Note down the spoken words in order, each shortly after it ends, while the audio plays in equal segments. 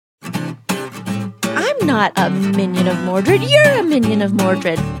not a minion of Mordred. You're a minion of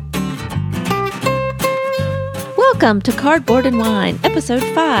Mordred. Welcome to Cardboard and Wine, Episode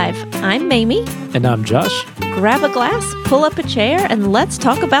 5. I'm Mamie. And I'm Josh. Grab a glass, pull up a chair, and let's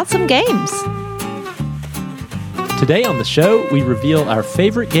talk about some games. Today on the show, we reveal our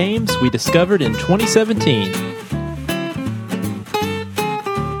favorite games we discovered in 2017.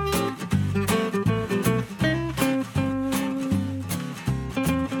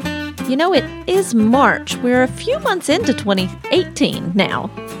 You know, it is March. We're a few months into 2018 now.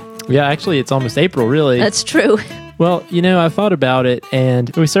 Yeah, actually, it's almost April, really. That's true. Well, you know, I thought about it,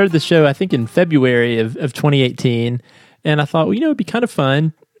 and we started the show, I think, in February of 2018, and I thought, well, you know, it'd be kind of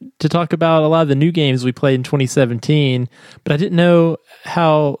fun to talk about a lot of the new games we played in 2017, but I didn't know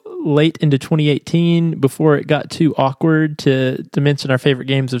how late into 2018 before it got too awkward to mention our favorite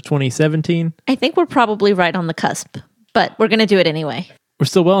games of 2017. I think we're probably right on the cusp, but we're going to do it anyway. We're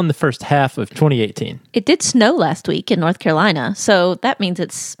still well in the first half of 2018. It did snow last week in North Carolina, so that means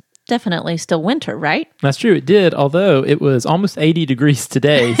it's definitely still winter, right? That's true, it did, although it was almost 80 degrees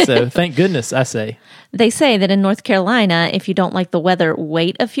today, so thank goodness, I say. They say that in North Carolina, if you don't like the weather,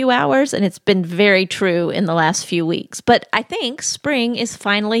 wait a few hours, and it's been very true in the last few weeks. But I think spring is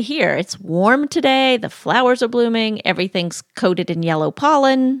finally here. It's warm today, the flowers are blooming, everything's coated in yellow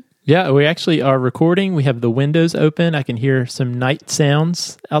pollen. Yeah, we actually are recording. We have the windows open. I can hear some night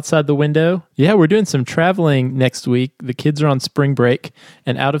sounds outside the window. Yeah, we're doing some traveling next week. The kids are on spring break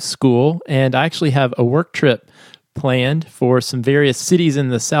and out of school, and I actually have a work trip planned for some various cities in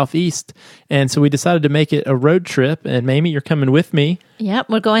the southeast, and so we decided to make it a road trip, and Mamie, you're coming with me. Yep,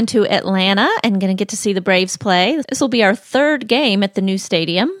 we're going to Atlanta and going to get to see the Braves play. This will be our third game at the new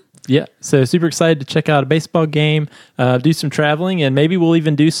stadium. Yeah, so super excited to check out a baseball game, do some traveling, and maybe we'll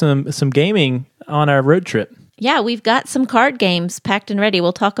even do some gaming on our road trip. Yeah, we've got some card games packed and ready.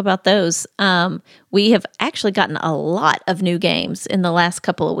 We'll talk about those. We have actually gotten a lot of new games in the last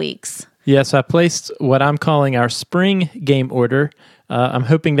couple of weeks. Yeah, so I placed what I'm calling our spring game order. I'm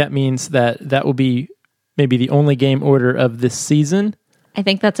hoping that means that will be maybe the only game order of this season. I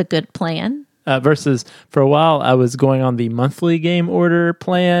think that's a good plan. Versus for a while, I was going on the monthly game order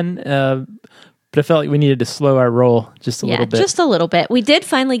plan, but I felt like we needed to slow our roll just a little bit. Yeah, just a little bit. We did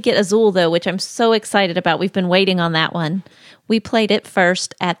finally get Azul, though, which I'm so excited about. We've been waiting on that one. We played it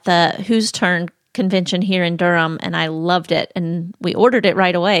first at the Whose Turn convention here in Durham, and I loved it. And we ordered it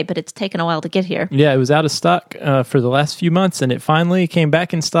right away, but it's taken a while to get here. Yeah, it was out of stock for the last few months, and it finally came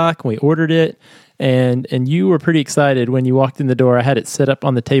back in stock, and we ordered it. And you were pretty excited when you walked in the door. I had it set up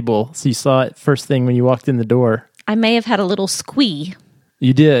on the table, so you saw it first thing when you walked in the door. I may have had a little squee.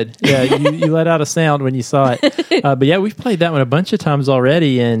 You did. Yeah, you let out a sound when you saw it. But yeah, we've played that one a bunch of times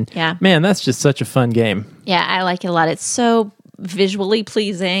already, and man, that's just such a fun game. Yeah, I like it a lot. It's so visually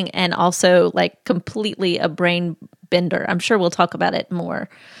pleasing and also like completely a brain bender. I'm sure we'll talk about it more.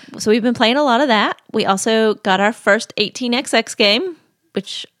 So we've been playing a lot of that. We also got our first 18XX game,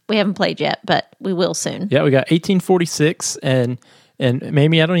 which we haven't played yet, but we will soon. Yeah, we got 1846, and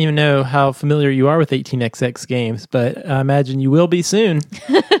Mamie, I don't even know how familiar you are with 18XX games, but I imagine you will be soon.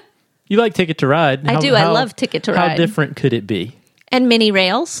 You like Ticket to Ride. I do. I love Ticket to Ride. How different could it be? And mini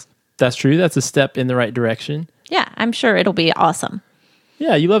rails. That's true. That's a step in the right direction. Yeah, I'm sure it'll be awesome.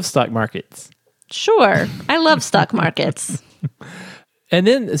 Yeah, you love stock markets. Sure. I love stock markets. And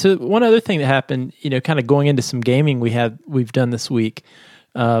then, so one other thing that happened, you know, kind of going into some gaming we've done this week,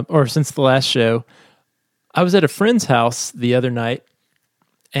 or since the last show, I was at a friend's house the other night,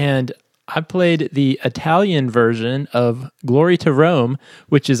 and I played the Italian version of Glory to Rome,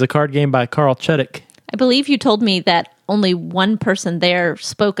 which is a card game by Carl Chudyk. I believe you told me that only one person there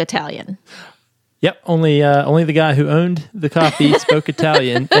spoke Italian. Yep, only the guy who owned the copy spoke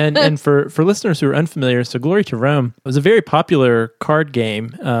Italian. And for listeners who are unfamiliar, so Glory to Rome was a very popular card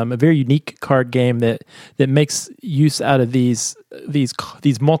game, a very unique card game that makes use out of these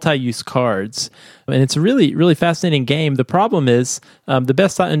multi-use cards. And it's a really, really fascinating game. The problem is, the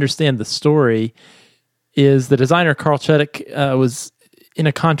best I understand the story is the designer Carl Chudyk was in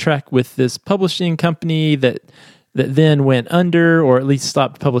a contract with this publishing company that then went under, or at least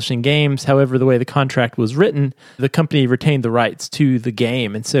stopped publishing games. However, the way the contract was written, the company retained the rights to the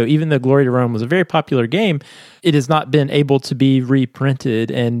game. And so even though Glory to Rome was a very popular game, it has not been able to be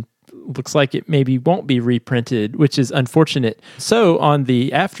reprinted, and looks like it maybe won't be reprinted, which is unfortunate. So on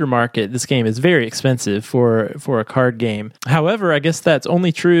the aftermarket, this game is very expensive for a card game. However, I guess that's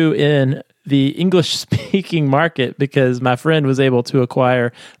only true in the English-speaking market, because my friend was able to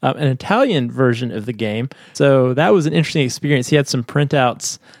acquire an Italian version of the game. So that was an interesting experience. He had some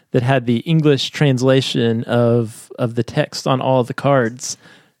printouts that had the English translation of the text on all of the cards.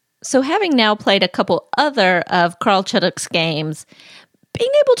 So having now played a couple other of Carl Chudik's games, being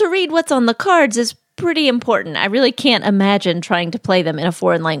able to read what's on the cards is pretty important. I really can't imagine trying to play them in a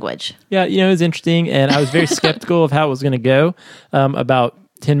foreign language. Yeah, it was interesting, and I was very skeptical of how it was going to go about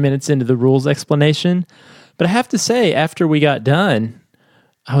 10 minutes into the rules explanation. But I have to say, after we got done,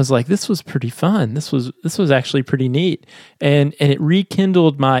 I was like, this was pretty fun. This was actually pretty neat. And it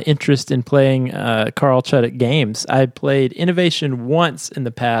rekindled my interest in playing Carl Chudik games. I had played Innovation once in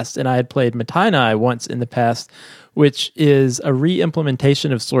the past, and I had played Matainai once in the past, which is a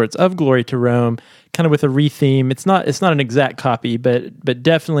re-implementation of sorts of Glory to Rome, kind of with a re-theme. It's not an exact copy, but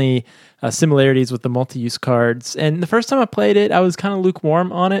definitely similarities with the multi-use cards. And the first time I played it, I was kind of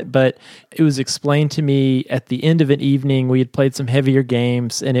lukewarm on it, but it was explained to me at the end of an evening. We had played some heavier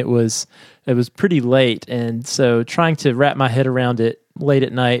games, and it was pretty late. And so trying to wrap my head around it late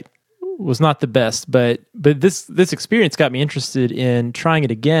at night was not the best. But this experience got me interested in trying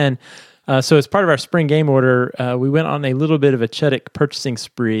it again. So as part of our spring game order, we went on a little bit of a Chudik purchasing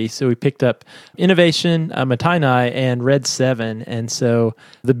spree. So we picked up Innovation, Matainai, and Red 7. And so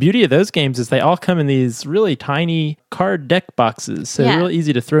the beauty of those games is they all come in these really tiny card deck boxes. So really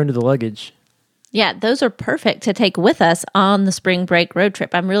easy to throw into the luggage. Yeah, those are perfect to take with us on the spring break road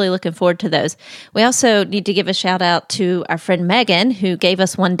trip. I'm really looking forward to those. We also need to give a shout out to our friend Megan, who gave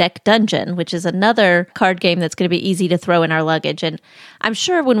us One Deck Dungeon, which is another card game that's going to be easy to throw in our luggage. And I'm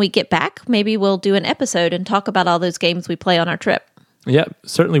sure when we get back, maybe we'll do an episode and talk about all those games we play on our trip. Yep,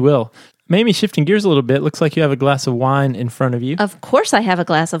 certainly will. Mamie, shifting gears a little bit, looks like you have a glass of wine in front of you. Of course I have a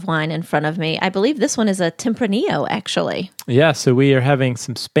glass of wine in front of me. I believe this one is a Tempranillo, actually. Yeah, so we are having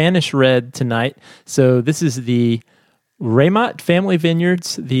some Spanish red tonight. So this is the Ramat Family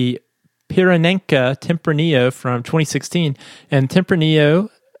Vineyards, the Pirinenca Tempranillo from 2016. And Tempranillo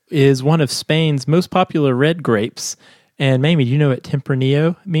is one of Spain's most popular red grapes. And Mamie, do you know what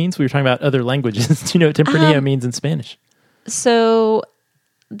Tempranillo means? We were talking about other languages. Do you know what Tempranillo means in Spanish? So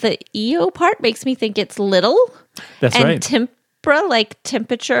the EO part makes me think it's little. That's and right. And tempera, like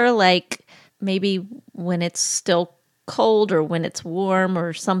temperature, like maybe when it's still cold or when it's warm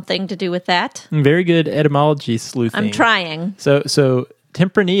or something to do with that. Very good etymology sleuthing. I'm trying. So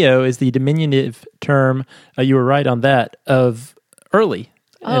Tempranillo is the diminutive term, you were right on that, of early.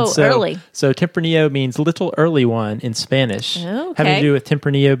 Early. So Tempranillo means little early one in Spanish, Okay. having to do with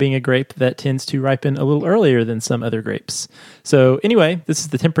Tempranillo being a grape that tends to ripen a little earlier than some other grapes. So anyway, this is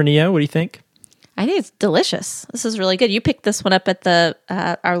the Tempranillo. What do you think? I think it's delicious. This is really good. You picked this one up at the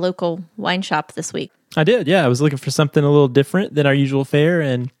our local wine shop this week. I did, yeah. I was looking for something a little different than our usual fare,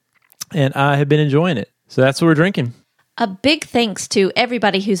 and I have been enjoying it. So that's what we're drinking. A big thanks to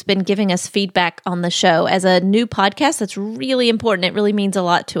everybody who's been giving us feedback on the show. As a new podcast, that's really important. It really means a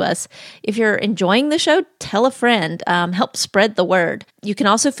lot to us. If you're enjoying the show, tell a friend. Help spread the word. You can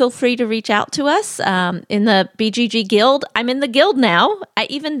also feel free to reach out to us in the BGG Guild. I'm in the guild now. I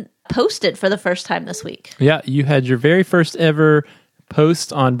even posted for the first time this week. Yeah, you had your very first ever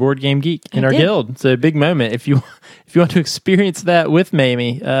post on Board Game Geek in our guild. It's a big moment. If you want to experience that with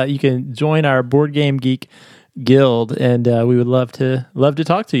Mamie, you can join our Board Game Geek guild, and we would love to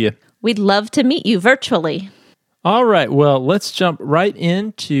talk to you. We'd love to meet you virtually. All right, well, let's jump right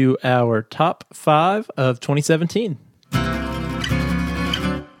into our top 5 of 2017.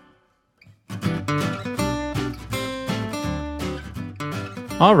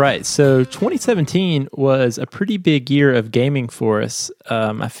 All right, so 2017 was a pretty big year of gaming for us.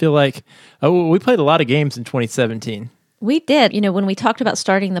 I feel like we played a lot of games in 2017. We did. When we talked about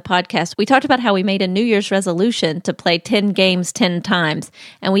starting the podcast, we talked about how we made a New Year's resolution to play 10 games 10 times.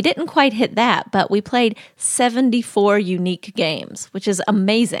 And we didn't quite hit that, but we played 74 unique games, which is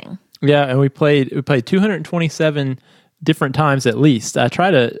amazing. Yeah, and we played 227 different times at least. I try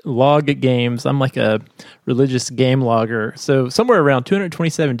to log games. I'm like a religious game logger. So somewhere around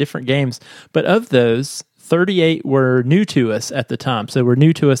 227 different games. But of those, 38 were new to us at the time. So were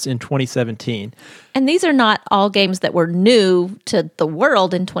new to us in 2017. And these are not all games that were new to the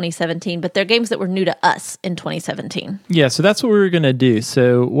world in 2017, but they're games that were new to us in 2017. Yeah, so that's what we were going to do.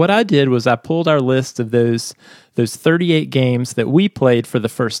 So what I did was I pulled our list of those 38 games that we played for the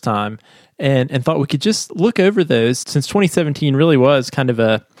first time and thought we could just look over those, since 2017 really was kind of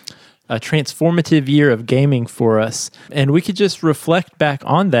a transformative year of gaming for us. And we could just reflect back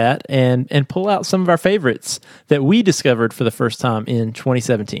on that and pull out some of our favorites that we discovered for the first time in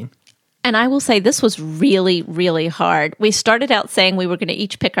 2017. And I will say this was really, really hard. We started out saying we were going to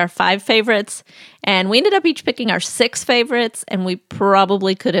each pick our 5 favorites, and we ended up each picking our 6 favorites, and we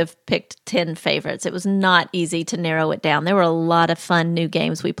probably could have picked 10 favorites. It was not easy to narrow it down. There were a lot of fun new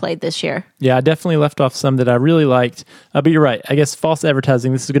games we played this year. Yeah, I definitely left off some that I really liked. But you're right. I guess false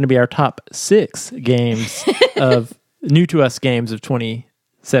advertising, this is going to be our top 6 games of new to us games of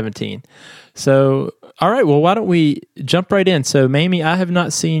 2017. So, all right, well, why don't we jump right in? So, Mamie, I have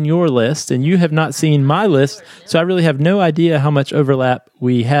not seen your list, and you have not seen my list, so I really have no idea how much overlap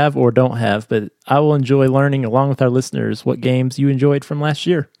we have or don't have, but I will enjoy learning along with our listeners what games you enjoyed from last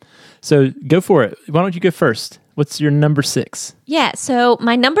year. So, go for it. Why don't you go first? What's your number 6? Yeah, so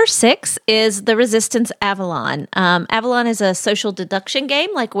my number 6 is The Resistance Avalon. Avalon is a social deduction game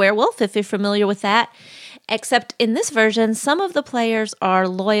like Werewolf, if you're familiar with that. Except in this version, some of the players are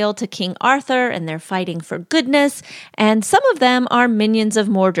loyal to King Arthur and they're fighting for goodness, and some of them are minions of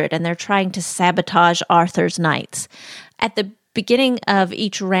Mordred and they're trying to sabotage Arthur's knights. At the beginning of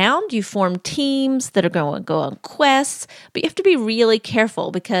each round, you form teams that are going to go on quests, but you have to be really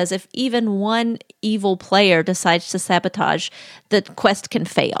careful because if even one evil player decides to sabotage, the quest can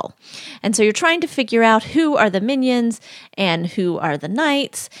fail. And so you're trying to figure out who are the minions and who are the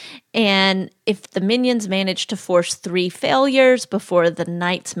knights. And if the minions manage to force 3 failures before the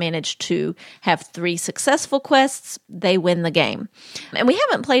knights manage to have 3 successful quests, they win the game. And we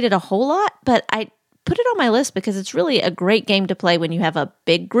haven't played it a whole lot, but I put it on my list because it's really a great game to play when you have a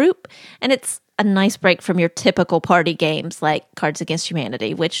big group, and it's a nice break from your typical party games like Cards Against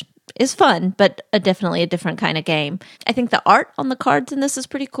Humanity, which is fun, but definitely a different kind of game. I think the art on the cards in this is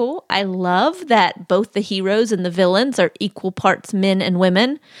pretty cool. I love that both the heroes and the villains are equal parts men and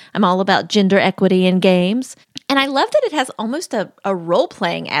women. I'm all about gender equity in games. And I love that it has almost a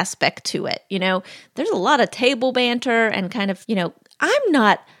role-playing aspect to it. You know, there's a lot of table banter and kind of, I'm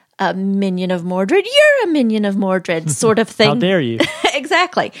not a minion of Mordred, you're a minion of Mordred sort of thing. How dare you?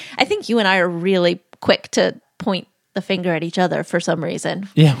 Exactly. I think you and I are really quick to point the finger at each other for some reason.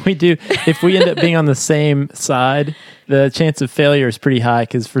 Yeah, we do. If we end up being on the same side, the chance of failure is pretty high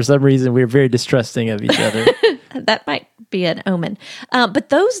because for some reason we're very distrusting of each other. That might be an omen. But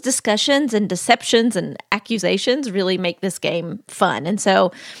those discussions and deceptions and accusations really make this game fun. And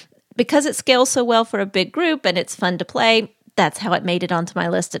so because it scales so well for a big group and it's fun to play, that's how it made it onto my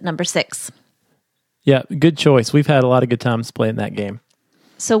list at number 6. Yeah, good choice. We've had a lot of good times playing that game.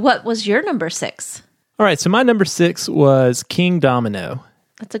 So what was your number 6? All right, so my number 6 was King Domino.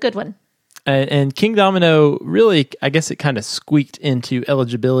 That's a good one. And King Domino really, I guess it kind of squeaked into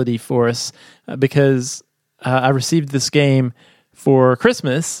eligibility for us because I received this game for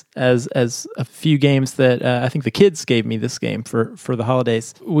Christmas as a few games that I think the kids gave me this game for the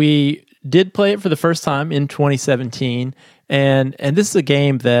holidays. We did play it for the first time in 2017, and this is a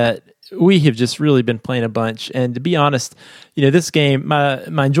game that we have just really been playing a bunch. And to be honest, this game,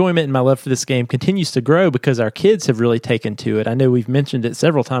 my enjoyment and my love for this game continues to grow because our kids have really taken to it. I know we've mentioned it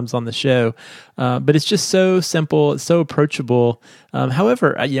several times on the show, but it's just so simple, it's so approachable.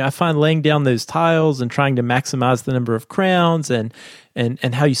 However, I find laying down those tiles and trying to maximize the number of crowns and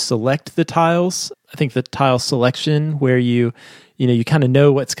how you select the tiles. I think the tile selection where you kind of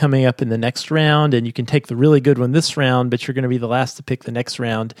know what's coming up in the next round and you can take the really good one this round, but you're going to be the last to pick the next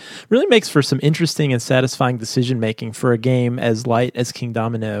round, really makes for some interesting and satisfying decision making for a game as light as King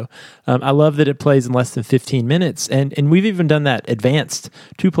Domino. I love that it plays in less than 15 minutes, and we've even done that advanced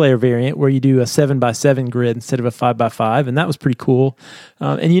 2-player variant where you do a 7x7 grid instead of a 5x5, and that was pretty cool.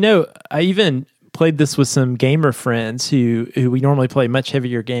 And I even played this with some gamer friends who we normally play much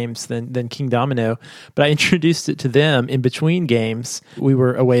heavier games than King Domino, but I introduced it to them in between games. We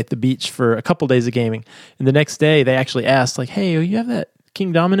were away at the beach for a couple days of gaming, and the next day they actually asked, like, hey, you have that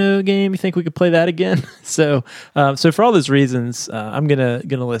King Domino game? You think we could play that again? So for all those reasons, I'm gonna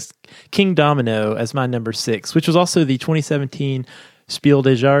list King Domino as my number 6, which was also the 2017 Spiel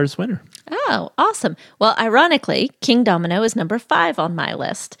des Jahres winner. Oh, awesome. Well, ironically, King Domino is number 5 on my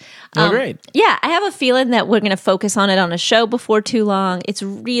list. Great. Yeah, I have a feeling that we're going to focus on it on a show before too long. It's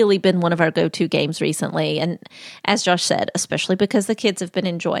really been one of our go-to games recently. And as Josh said, especially because the kids have been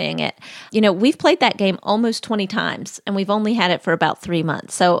enjoying it. We've played that game almost 20 times, and we've only had it for about 3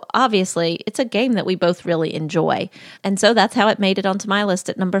 months. So obviously, it's a game that we both really enjoy. And so that's how it made it onto my list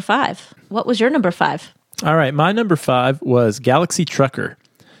at number 5. What was your number 5? All right, my number 5 was Galaxy Trucker.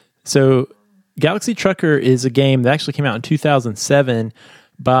 So Galaxy Trucker is a game that actually came out in 2007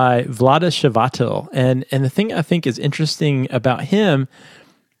 by Vlaada Chvátil. And the thing I think is interesting about him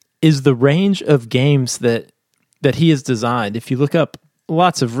is the range of games that he has designed. If you look up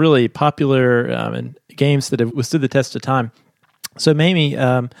lots of really popular games that have withstood the test of time, So, Mamie,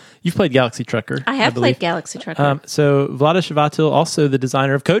 you've played Galaxy Trucker. I have believe. played Galaxy Trucker. So, Vlaada Chvátil, also the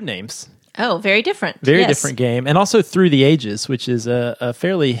designer of Codenames. Oh, very different. Very yes. different game. And also Through the Ages, which is a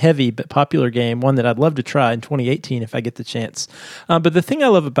fairly heavy but popular game, one that I'd love to try in 2018 if I get the chance. But the thing I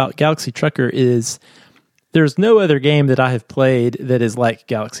love about Galaxy Trucker is there's no other game that I have played that is like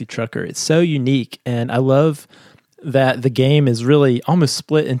Galaxy Trucker. It's so unique, and I love that the game is really almost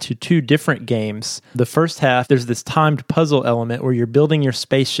split into two different games. The first half, there's this timed puzzle element where you're building your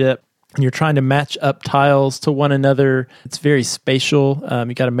spaceship and you're trying to match up tiles to one another. It's very spatial.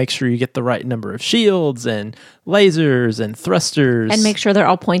 You got to make sure you get the right number of shields and lasers and thrusters. And make sure they're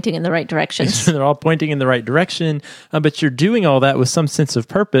all pointing in the right directions. They're all pointing in the right direction. But you're doing all that with some sense of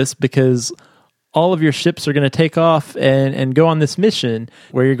purpose, because all of your ships are going to take off and go on this mission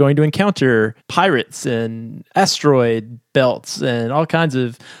where you're going to encounter pirates and asteroid belts and all kinds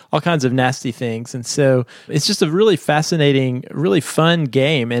of nasty things. And so it's just a really fascinating, really fun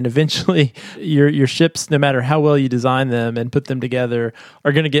game. And eventually your ships, no matter how well you design them and put them together,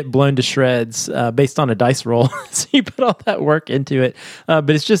 are going to get blown to shreds based on a dice roll. So you put all that work into it. But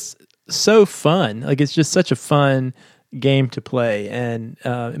it's just so fun. Like, it's just such a fun game to play, and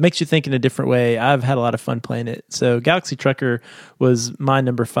it makes you think in a different way. I've had a lot of fun playing it. So Galaxy Trucker was my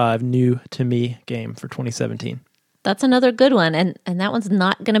number 5 new to me game for 2017. That's another good one, and that one's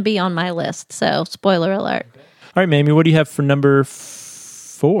not going to be on my list, so spoiler alert. All right, Mamie, what do you have for number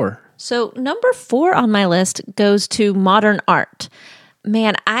 4? So number 4 on my list goes to Modern Art.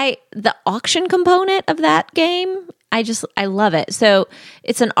 Man, the auction component of that game, I love it. So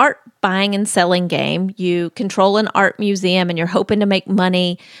it's an art buying and selling game. You control an art museum and you're hoping to make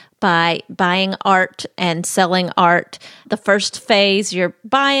money by buying art and selling art. The first phase you're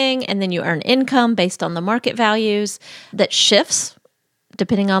buying, and then you earn income based on the market values that shifts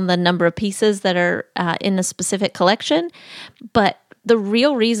depending on the number of pieces that are in a specific collection. But the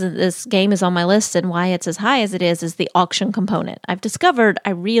real reason this game is on my list and why it's as high as it is the auction component. I've discovered I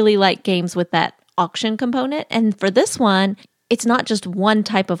really like games with that auction component. And for this one, it's not just one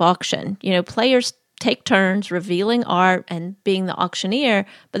type of auction. You know, players take turns revealing art and being the auctioneer,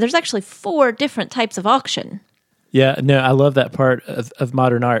 but there's actually 4 different types of auction. Yeah, no, I love that part of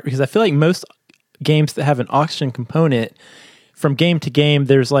Modern Art, because I feel like most games that have an auction component, from game to game,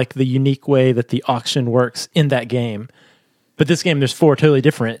 there's like the unique way that the auction works in that game. But this game, there's 4 totally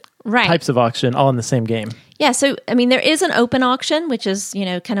different types of auction all in the same game. Yeah, so, I mean, there is an open auction, which is, you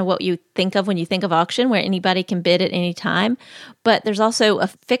know, kind of what you think of when you think of auction, where anybody can bid at any time. But there's also a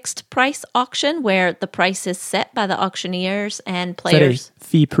fixed price auction where the price is set by the auctioneers and players. Is that a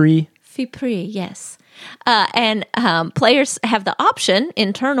fee prix? Fee prix, yes. And players have the option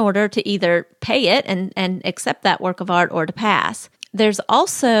in turn order to either pay it and accept that work of art or to pass. There's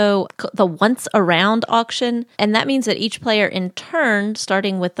also the once around auction, and that means that each player in turn,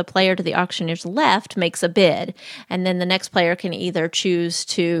 starting with the player to the auctioneer's left, makes a bid. And then the next player can either choose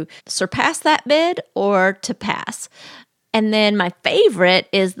to surpass that bid or to pass. And then my favorite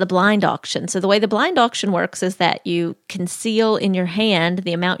is the blind auction. So the way the blind auction works is that you conceal in your hand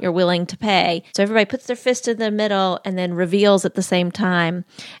the amount you're willing to pay. So everybody puts their fist in the middle and then reveals at the same time,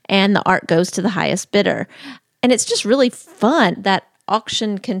 and the art goes to the highest bidder. And it's just really fun. That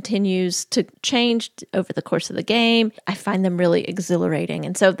auction continues to change over the course of the game. I find them really exhilarating.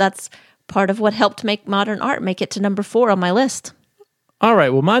 And so that's part of what helped make Modern Art make it to number 4 on my list. All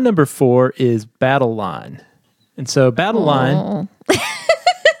right. Well, my number 4 is Battle Line. And so Battle Line...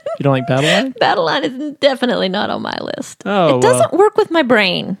 You don't like Battle Line? Battle Line is definitely not on my list. Oh, it doesn't work with my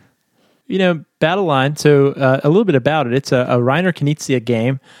brain. You know, Battle Line, so a little bit about it. It's a Reiner Knizia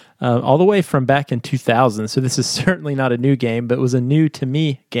game. All the way from back in 2000. So this is certainly not a new game, but it was a new to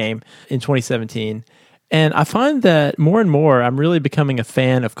me game in 2017. And I find that more and more, I'm really becoming a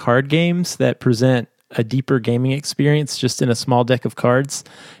fan of card games that present a deeper gaming experience just in a small deck of cards.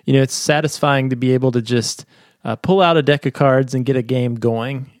 You know, it's satisfying to be able to just pull out a deck of cards and get a game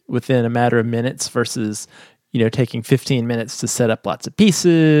going within a matter of minutes versus, you know, taking 15 minutes to set up lots of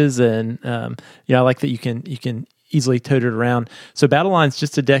pieces. And, you know, I like that you can easily tote it around. So Battle Line's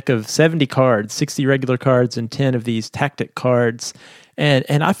just a deck of 70 cards, 60 regular cards, and 10 of these tactic cards. And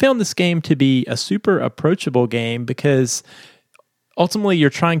I found this game to be a super approachable game because ultimately you're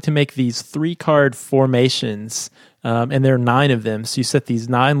trying to make these 3-card formations, and there are 9 of them. So you set these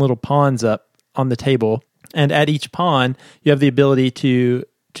 9 little pawns up on the table, and at each pawn, you have the ability to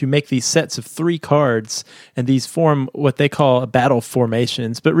to make these sets of 3 cards, and these form what they call battle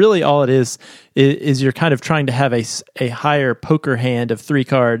formations. But really all it is you're kind of trying to have a higher poker hand of 3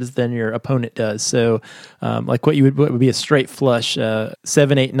 cards than your opponent does. So like what would be a straight flush,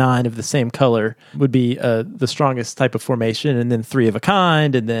 7, 8, 9 of the same color would be the strongest type of formation, and then 3 of a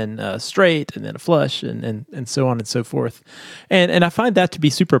kind, and then straight, and then a flush, and so on and so forth. And I find that to be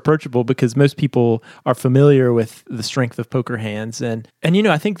super approachable because most people are familiar with the strength of poker hands. And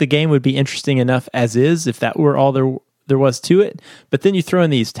I think the game would be interesting enough as is if that were all there was to it. But then you throw in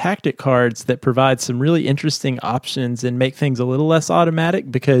these tactic cards that provide some really interesting options and make things a little less automatic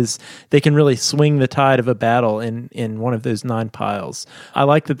because they can really swing the tide of a battle in one of those 9 piles. I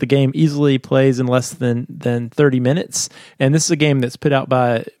like that the game easily plays in less than 30 minutes. And this is a game that's put out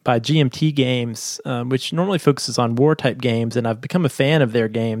by GMT Games, which normally focuses on war type games. And I've become a fan of their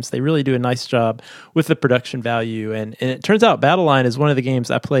games. They really do a nice job with the production value. And it turns out Battle Line is one of the games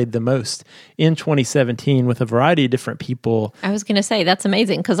I played the most in 2017 with a variety of different people. I was going to say, that's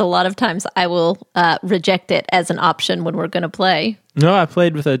amazing because a lot of times I will reject it as an option when we're going to play. No, I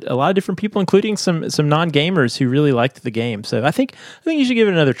played with a lot of different people, including some non-gamers who really liked the game. So I think you should give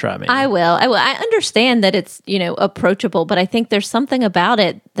it another try, maybe. I will. I understand that it's, approachable, but I think there's something about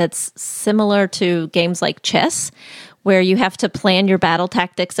it that's similar to games like chess, where you have to plan your battle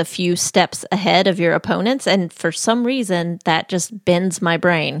tactics a few steps ahead of your opponents. And for some reason, that just bends my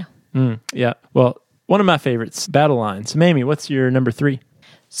brain. Yeah. Well, one of my favorites, Battle Line. So, Mamie, what's your number 3?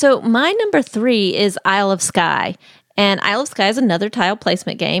 So my number 3 is Isle of Skye. And Isle of Skye is another tile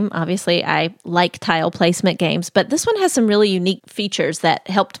placement game. Obviously, I like tile placement games, but this one has some really unique features that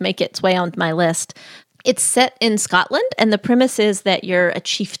helped make its way on my list. It's set in Scotland, and the premise is that you're a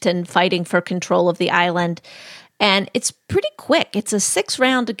chieftain fighting for control of the island. And it's pretty quick. It's a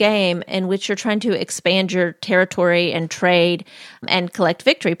 6-round game in which you're trying to expand your territory and trade and collect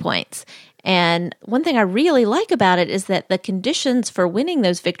victory points. And one thing I really like about it is that the conditions for winning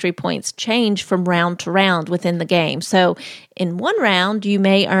those victory points change from round to round within the game. So in one round, you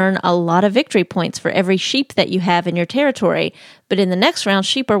may earn a lot of victory points for every sheep that you have in your territory, but in the next round,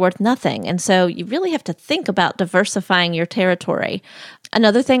 sheep are worth nothing. And so you really have to think about diversifying your territory.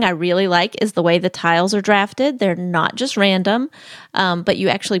 Another thing I really like is the way the tiles are drafted. They're not just random, but you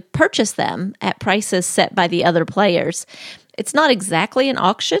actually purchase them at prices set by the other players. It's not exactly an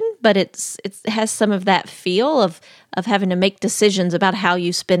auction, but it has some of that feel of having to make decisions about how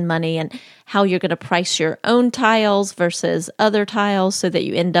you spend money and how you're going to price your own tiles versus other tiles so that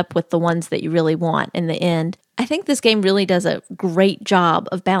you end up with the ones that you really want in the end. I think this game really does a great job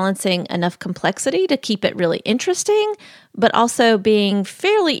of balancing enough complexity to keep it really interesting, but also being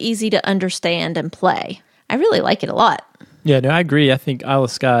fairly easy to understand and play. I really like it a lot. Yeah, no, I agree. I think Isle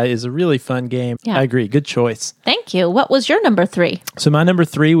of Skye is a really fun game. Yeah. I agree. Good choice. Thank you. What was your number 3? So my number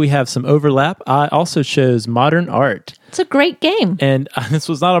 3, we have some overlap. I also chose Modern Art. It's a great game. And this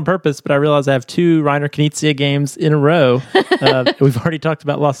was not on purpose, but I realized I have 2 Reiner Knizia games in a row. We've already talked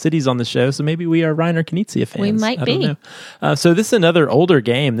about Lost Cities on the show, so maybe we are Reiner Knizia fans. We might be. Don't know. So this is another older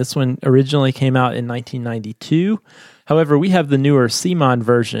game. This one originally came out in 1992. However, we have the newer CMON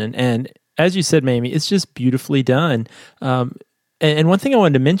version, and as you said, Mamie, it's just beautifully done. And one thing I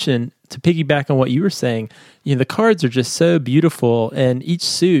wanted to mention, to piggyback on what you were saying, the cards are just so beautiful, and each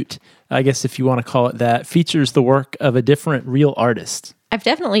suit, I guess if you want to call it that, features the work of a different real artist. I've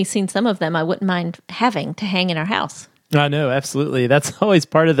definitely seen some of them I wouldn't mind having to hang in our house. I know, absolutely. That's always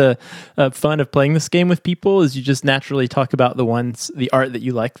part of the fun of playing this game with people, is you just naturally talk about the art that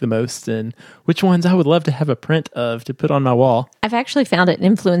you like the most and which ones I would love to have a print of to put on my wall. I've actually found it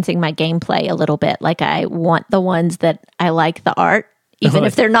influencing my gameplay a little bit. Like I want the ones that I like the art, even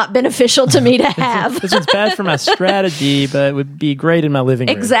if they're not beneficial to me to have. This one's bad for my strategy, but it would be great in my living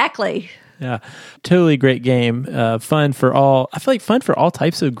room. Exactly. Yeah, totally great game. Fun for all. I feel like fun for all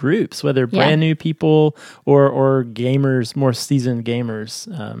types of groups, whether brand new people or gamers, more seasoned gamers.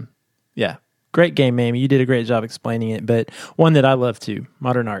 Great game, Mamie. You did a great job explaining it, but one that I love too,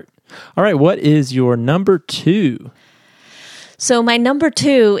 Modern Art. All right, what is your number 2? So my number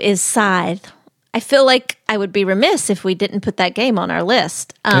 2 is Scythe. I feel like I would be remiss if we didn't put that game on our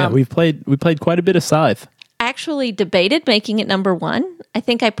list. We played quite a bit of Scythe. I actually debated making it number 1. I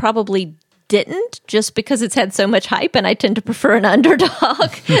think I probably didn't, just because it's had so much hype and I tend to prefer an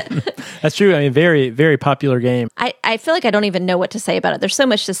underdog. That's true. I mean, very, very popular game. I feel like I don't even know what to say about it. There's so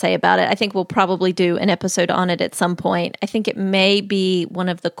much to say about it. I think we'll probably do an episode on it at some point. I think it may be one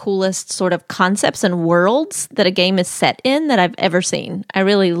of the coolest sort of concepts and worlds that a game is set in that I've ever seen. I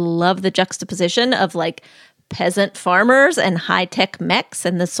really love the juxtaposition of like peasant farmers and high-tech mechs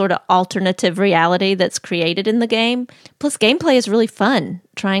and this sort of alternative reality that's created in the game. Plus, gameplay is really fun,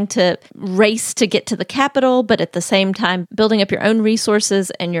 trying to race to get to the capital, but at the same time, building up your own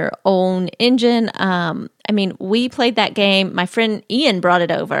resources and your own engine. We played that game. My friend Ian brought it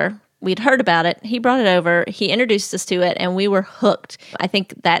over. We'd heard about it. He brought it over. He introduced us to it, and we were hooked. I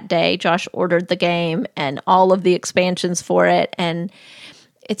think that day, Josh ordered the game and all of the expansions for it, and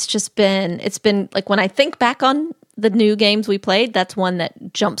it's been like, when I think back on the new games we played, that's one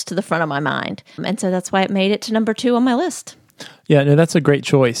that jumps to the front of my mind. And so that's why it made it to number 2 on my list. Yeah, no, that's a great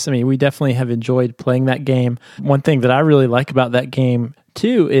choice. I mean, we definitely have enjoyed playing that game. One thing that I really like about that game,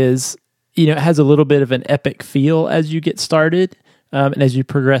 too, is, it has a little bit of an epic feel as you get started. And as you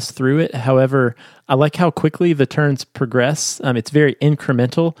progress through it. However, I like how quickly the turns progress. It's very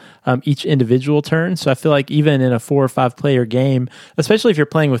incremental, each individual turn. So I feel like even in a 4 or 5 player game, especially if you're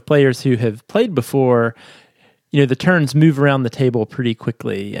playing with players who have played before, the turns move around the table pretty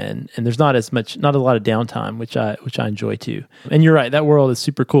quickly, and there's not a lot of downtime, which I enjoy too. And you're right, that world is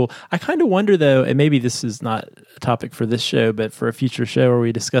super cool. I kind of wonder though, and maybe this is not a topic for this show, but for a future show where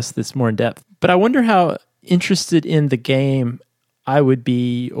we discuss this more in depth. But I wonder how interested in the game I would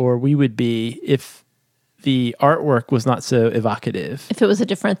be, or we would be, if the artwork was not so evocative. If it was a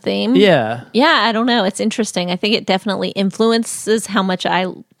different theme? Yeah. Yeah, I don't know. It's interesting. I think it definitely influences how much I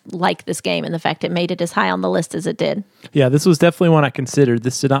like this game and the fact it made it as high on the list as it did. Yeah, this was definitely one I considered.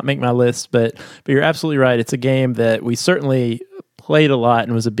 This did not make my list, but you're absolutely right. It's a game that we certainly played a lot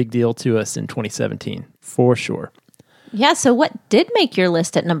and was a big deal to us in 2017, for sure. Yeah, so what did make your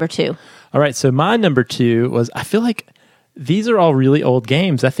list at number 2? All right, so my number 2 was, I feel like these are all really old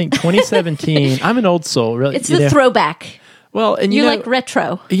games. I think 2017, I'm an old soul, really. It's the throwback. Well, and you like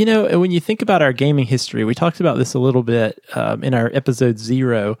retro. When you think about our gaming history, we talked about this a little bit in our episode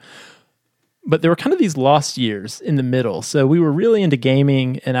 0, but there were kind of these lost years in the middle. So we were really into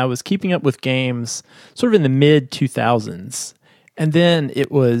gaming, and I was keeping up with games sort of in the mid 2000s. And then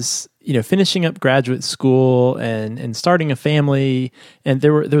it was, finishing up graduate school and starting a family. And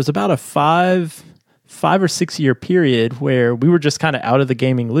there was about a 5 or 6 year period where we were just kind of out of the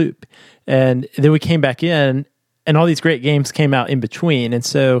gaming loop. And then we came back in, and all these great games came out in between. And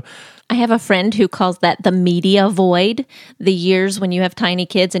so I have a friend who calls that the media void, the years when you have tiny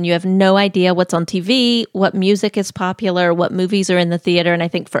kids and you have no idea what's on TV, what music is popular, what movies are in the theater. And I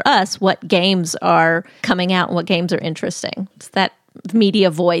think for us, what games are coming out and what games are interesting. It's that media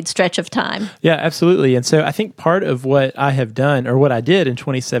void stretch of time. Yeah, absolutely. And so I think part of what I have done, or what I did in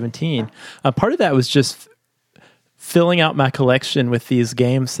 2017, part of that was just filling out my collection with these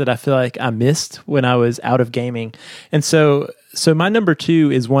games that I feel like I missed when I was out of gaming. And so my number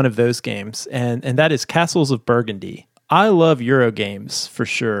 2 is one of those games, and that is Castles of Burgundy. I love Euro games for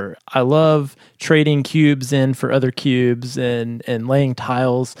sure. I love trading cubes in for other cubes and laying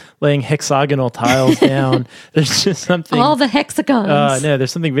hexagonal tiles down. There's just something... All the hexagons. No,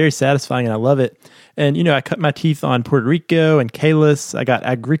 there's something very satisfying, and I love it. And, I cut my teeth on Puerto Rico and Caylus. I got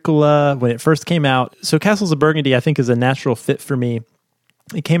Agricola when it first came out. So Castles of Burgundy, I think, is a natural fit for me.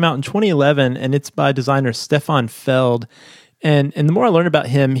 It came out in 2011, and it's by designer Stefan Feld. And the more I learn about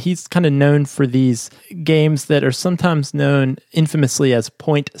him, he's kind of known for these games that are sometimes known infamously as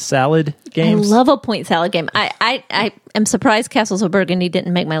point salad games. I love a point salad game. I am surprised Castles of Burgundy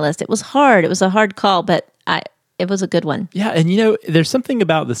didn't make my list. It was hard. It was a hard call, but it was a good one. Yeah, and there's something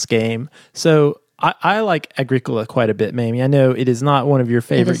about this game. So I like Agricola quite a bit, Mamie. I know it is not one of your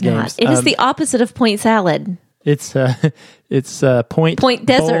favorite games. It is the opposite of point salad. It's point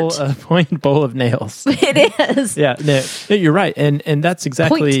desert, point bowl of nails. It is. Yeah, no, you're right, and that's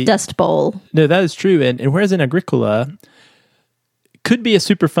exactly point dust bowl. No, that is true, and whereas in Agricola, could be a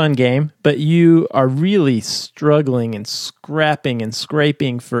super fun game, but you are really struggling and scrapping and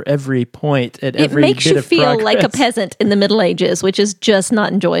scraping for every point at every bit of progress. It makes you feel like a peasant in the Middle Ages, which is just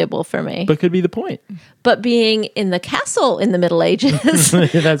not enjoyable for me. But could be the point. But being in the castle in the Middle Ages,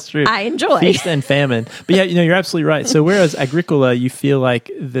 that's true. I enjoy. Feast and famine. But yeah, you're absolutely right. So whereas Agricola, you feel like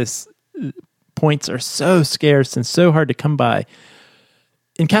this points are so scarce and so hard to come by,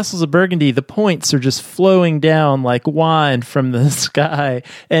 in Castles of Burgundy, the points are just flowing down like wine from the sky.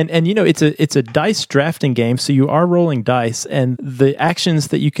 And it's a dice drafting game, so you are rolling dice, and the actions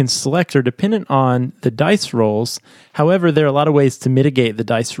that you can select are dependent on the dice rolls. However, there are a lot of ways to mitigate the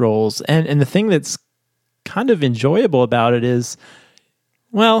dice rolls. And the thing that's kind of enjoyable about it is,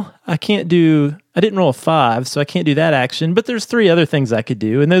 well, I didn't roll a 5, so I can't do that action, but there's 3 other things I could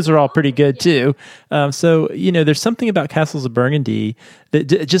do, and those are all pretty good too. So, there's something about Castles of Burgundy that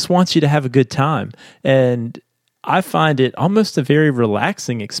just wants you to have a good time. And I find it almost a very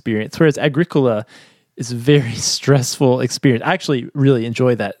relaxing experience, whereas Agricola, it's a very stressful experience. I actually really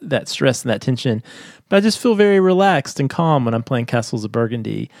enjoy that stress and that tension, but I just feel very relaxed and calm when I'm playing Castles of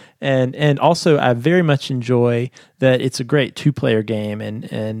Burgundy. And also, I very much enjoy that it's a great 2-player game,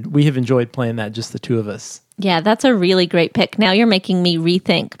 and we have enjoyed playing that, just the two of us. Yeah, that's a really great pick. Now you're making me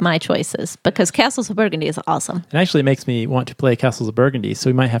rethink my choices because Castles of Burgundy is awesome. And actually, it makes me want to play Castles of Burgundy, so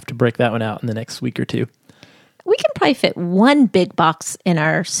we might have to break that one out in the next week or two. We can probably fit one big box in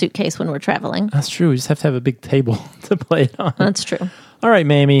our suitcase when we're traveling. That's true. We just have to have a big table to play it on. That's true. All right,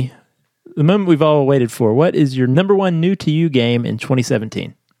 Mamie, the moment we've all waited for. What is your number one new to you game in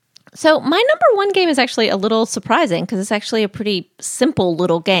 2017? So my number one game is actually a little surprising because it's actually a pretty simple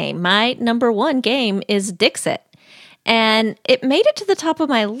little game. My number one game is Dixit. And it made it to the top of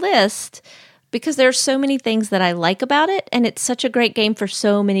my list because there are so many things that I like about it, and it's such a great game for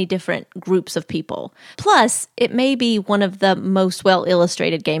so many different groups of people. Plus, it may be one of the most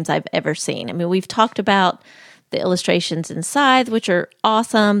well-illustrated games I've ever seen. I mean, we've talked about the illustrations in Scythe, which are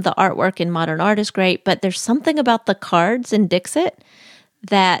awesome. The artwork in Modern Art is great, but there's something about the cards in Dixit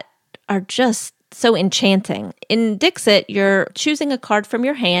that are just so enchanting. In Dixit, you're choosing a card from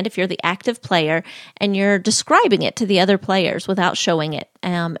your hand if you're the active player, and you're describing it to the other players without showing it.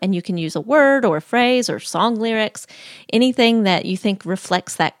 And you can use a word or a phrase or song lyrics, anything that you think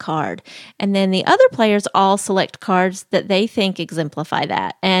reflects that card. And then the other players all select cards that they think exemplify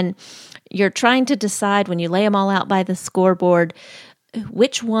that. And you're trying to decide when you lay them all out by the scoreboard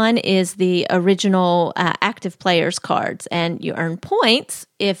which one is the original active player's cards. And you earn points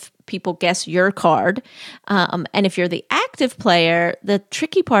if people guess your card. And if you're the active player, the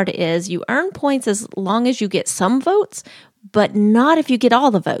tricky part is you earn points as long as you get some votes, but not if you get all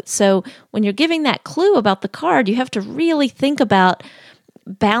the votes. So when you're giving that clue about the card, you have to really think about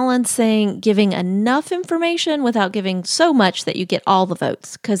balancing giving enough information without giving so much that you get all the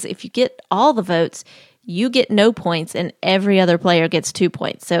votes. Because if you get all the votes, you get no points and every other player gets 2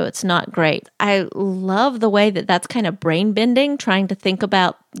 points. So it's not great. I love the way that that's kind of brain bending, trying to think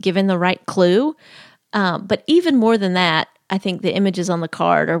about giving the right clue. But even more than that, I think the images on the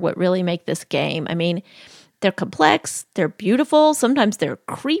card are what really make this game. I mean, they're complex, they're beautiful, sometimes they're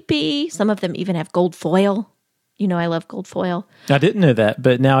creepy. Some of them even have gold foil. You know, I love gold foil. I didn't know that,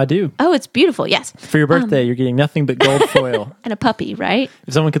 but now I do. Oh, it's beautiful. Yes. For your birthday, you're getting nothing but gold foil. And a puppy, right?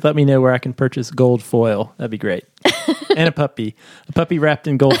 If someone could let me know where I can purchase gold foil, that'd be great. And a puppy wrapped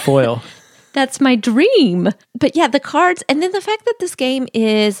in gold foil. That's my dream. But yeah, the cards, and then the fact that this game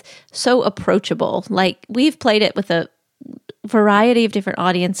is so approachable. Like, we've played it with a variety of different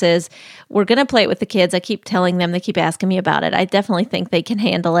audiences. We're going to play it with the kids. I keep telling them, they keep asking me about it. I definitely think they can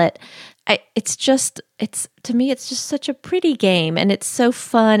handle it. To me, it's just such a pretty game, and it's so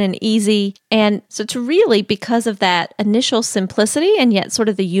fun and easy. And so to really, because of that initial simplicity and yet sort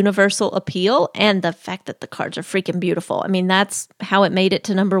of the universal appeal and the fact that the cards are freaking beautiful. I mean, that's how it made it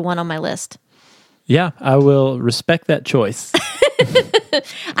to number one on my list. Yeah, I will respect that choice.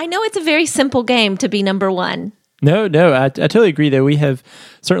 I know it's a very simple game to be number one. No, I totally agree, though. We have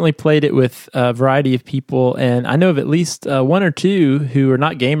certainly played it with a variety of people, and I know of at least one or two who are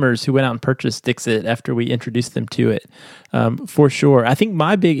not gamers who went out and purchased Dixit after we introduced them to it, for sure. I think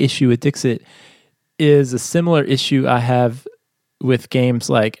my big issue with Dixit is a similar issue I have with games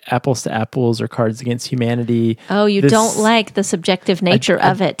like Apples to Apples or Cards Against Humanity. Oh, you don't like the subjective nature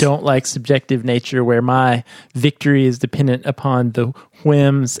of it. I don't like subjective nature where my victory is dependent upon the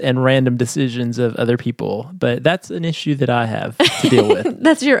whims and random decisions of other people. But that's an issue that I have to deal with.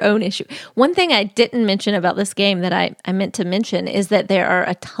 That's your own issue. One thing I didn't mention about this game that I meant to mention is that there are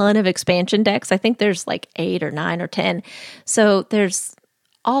a ton of expansion decks. I think there's like 8 or 9 or 10. So there's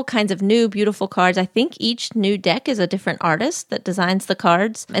all kinds of new, beautiful cards. I think each new deck is a different artist that designs the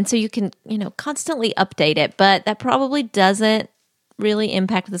cards. And so you can, constantly update it, but that probably doesn't really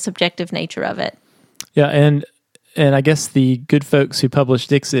impact the subjective nature of it. Yeah, and I guess the good folks who published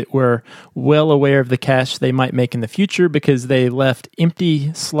Dixit were well aware of the cash they might make in the future because they left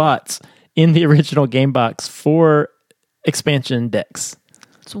empty slots in the original game box for expansion decks.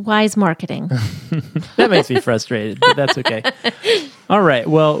 It's wise marketing. That makes me frustrated, but that's okay. All right.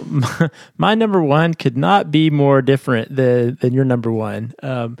 Well, my number one could not be more different than your number one.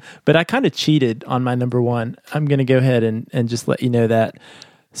 But I kind of cheated on my number one. I'm going to go ahead and just let you know that.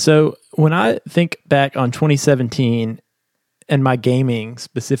 So when I think back on 2017 and my gaming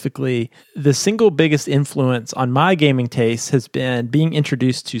specifically, the single biggest influence on my gaming taste has been being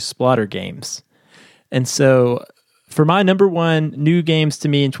introduced to Splotter games. And so for my number one new games to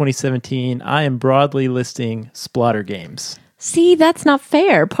me in 2017, I am broadly listing Splotter games. See, that's not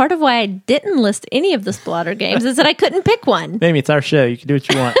fair. Part of why I didn't list any of the Splotter games is that I couldn't pick one. Maybe it's our show. You can do what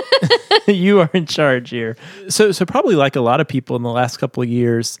you want. You are in charge here. So probably like a lot of people in the last couple of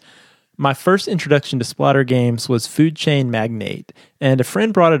years, my first introduction to Splotter games was Food Chain Magnate. And a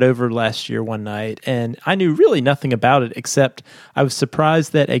friend brought it over last year one night, and I knew really nothing about it except I was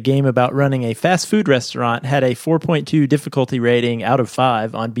surprised that a game about running a fast food restaurant had a 4.2 difficulty rating out of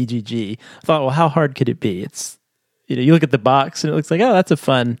 5 on BGG. I thought, well, how hard could it be? It's, you look at the box and it looks like, oh, that's a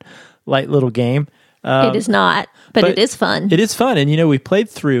fun, light little game. It is not, but it is fun. It is fun. And, we played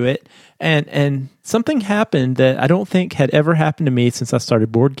through it, and something happened that I don't think had ever happened to me since I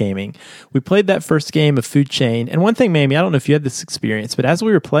started board gaming. We played that first game of Food Chain. And one thing, Mamie, I don't know if you had this experience, but as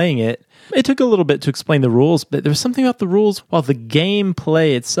we were playing it, it took a little bit to explain the rules, but there was something about the rules. While the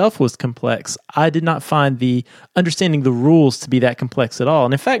gameplay itself was complex, I did not find the understanding the rules to be that complex at all.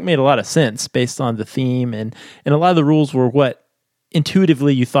 And in fact, made a lot of sense based on the theme. And a lot of the rules were what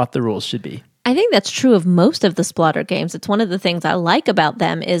intuitively you thought the rules should be. I think that's true of most of the Splotter games. It's one of the things I like about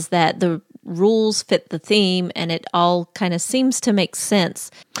them is that the rules fit the theme and it all kind of seems to make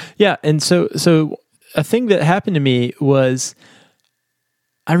sense. Yeah, and so a thing that happened to me was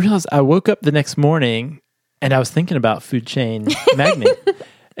I realized I woke up the next morning and I was thinking about Food Chain Magnate.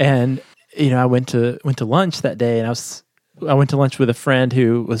 And I went to lunch that day, and I went to lunch with a friend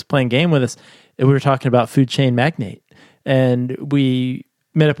who was playing game with us, and we were talking about Food Chain Magnate. And we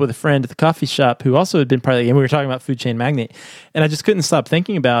met up with a friend at the coffee shop who also had been part of the game. We were talking about Food Chain Magnate, and I just couldn't stop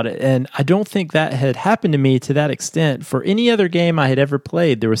thinking about it. And I don't think that had happened to me to that extent for any other game I had ever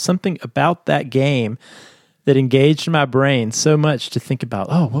played. There was something about that game that engaged my brain so much to think about,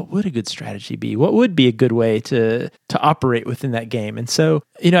 oh, what would a good strategy be? What would be a good way to operate within that game? And so,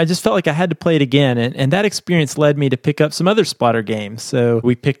 I just felt like I had to play it again. And that experience led me to pick up some other Splotter games. So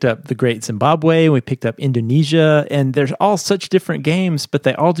we picked up The Great Zimbabwe, we picked up Indonesia, and there's all such different games, but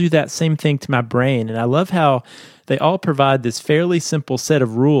they all do that same thing to my brain. And I love how they all provide this fairly simple set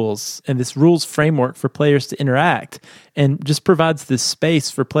of rules and this rules framework for players to interact, and just provides this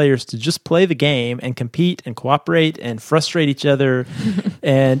space for players to just play the game and compete and cooperate and frustrate each other.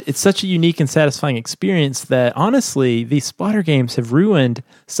 And it's such a unique and satisfying experience that honestly, these Splotter games have ruined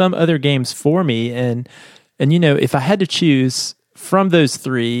some other games for me. And if I had to choose from those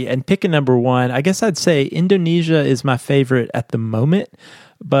three and pick a number one, I guess I'd say Indonesia is my favorite at the moment.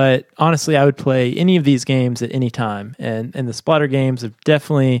 But honestly, I would play any of these games at any time. And the Splotter games were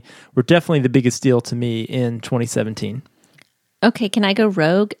definitely the biggest deal to me in 2017. Okay, can I go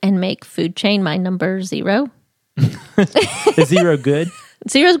rogue and make Food Chain my number 0? Is 0 good?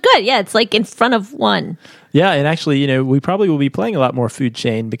 0's good. Yeah, it's like in front of 1. Yeah, and actually, we probably will be playing a lot more Food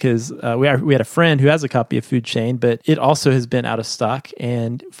Chain because we had a friend who has a copy of Food Chain, but it also has been out of stock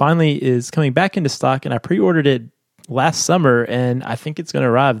and finally is coming back into stock, and I pre-ordered it last summer, and I think it's going to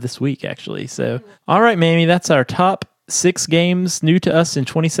arrive this week, actually. So, all right, Mamie, that's our top 6 games new to us in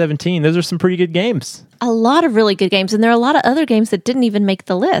 2017. Those are some pretty good games. A lot of really good games, and there are a lot of other games that didn't even make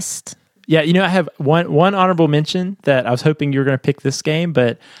the list. Yeah, I have one honorable mention that I was hoping you were going to pick this game,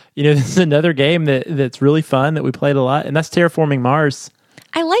 but, this is another game that's really fun that we played a lot, and that's Terraforming Mars.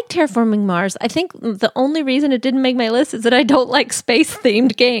 I like Terraforming Mars. I think the only reason it didn't make my list is that I don't like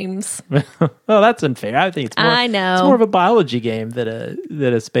space-themed games. Well, that's unfair. I think it's more of a biology game than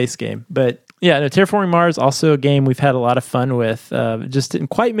a space game. But yeah, Terraforming Mars, also a game we've had a lot of fun with. Just didn't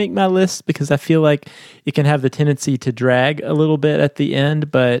quite make my list because I feel like it can have the tendency to drag a little bit at the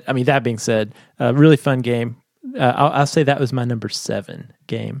end. But I mean, that being said, really fun game. I'll say that was my number 7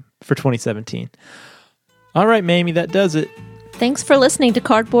 game for 2017. All right, Mamie, that does it. Thanks for listening to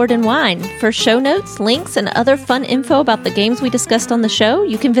Cardboard and Wine. For show notes, links, and other fun info about the games we discussed on the show,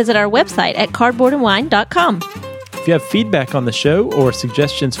 you can visit our website at cardboardandwine.com. If you have feedback on the show or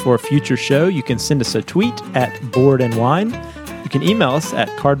suggestions for a future show, you can send us a tweet at Board and Wine. You can email us at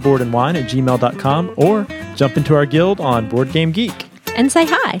cardboardandwine@gmail.com or jump into our guild on Board Game Geek. And say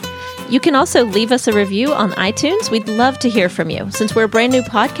hi. You can also leave us a review on iTunes. We'd love to hear from you. Since we're a brand new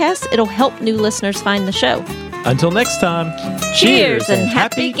podcast, it'll help new listeners find the show. Until next time, cheers and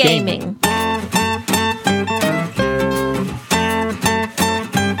happy gaming.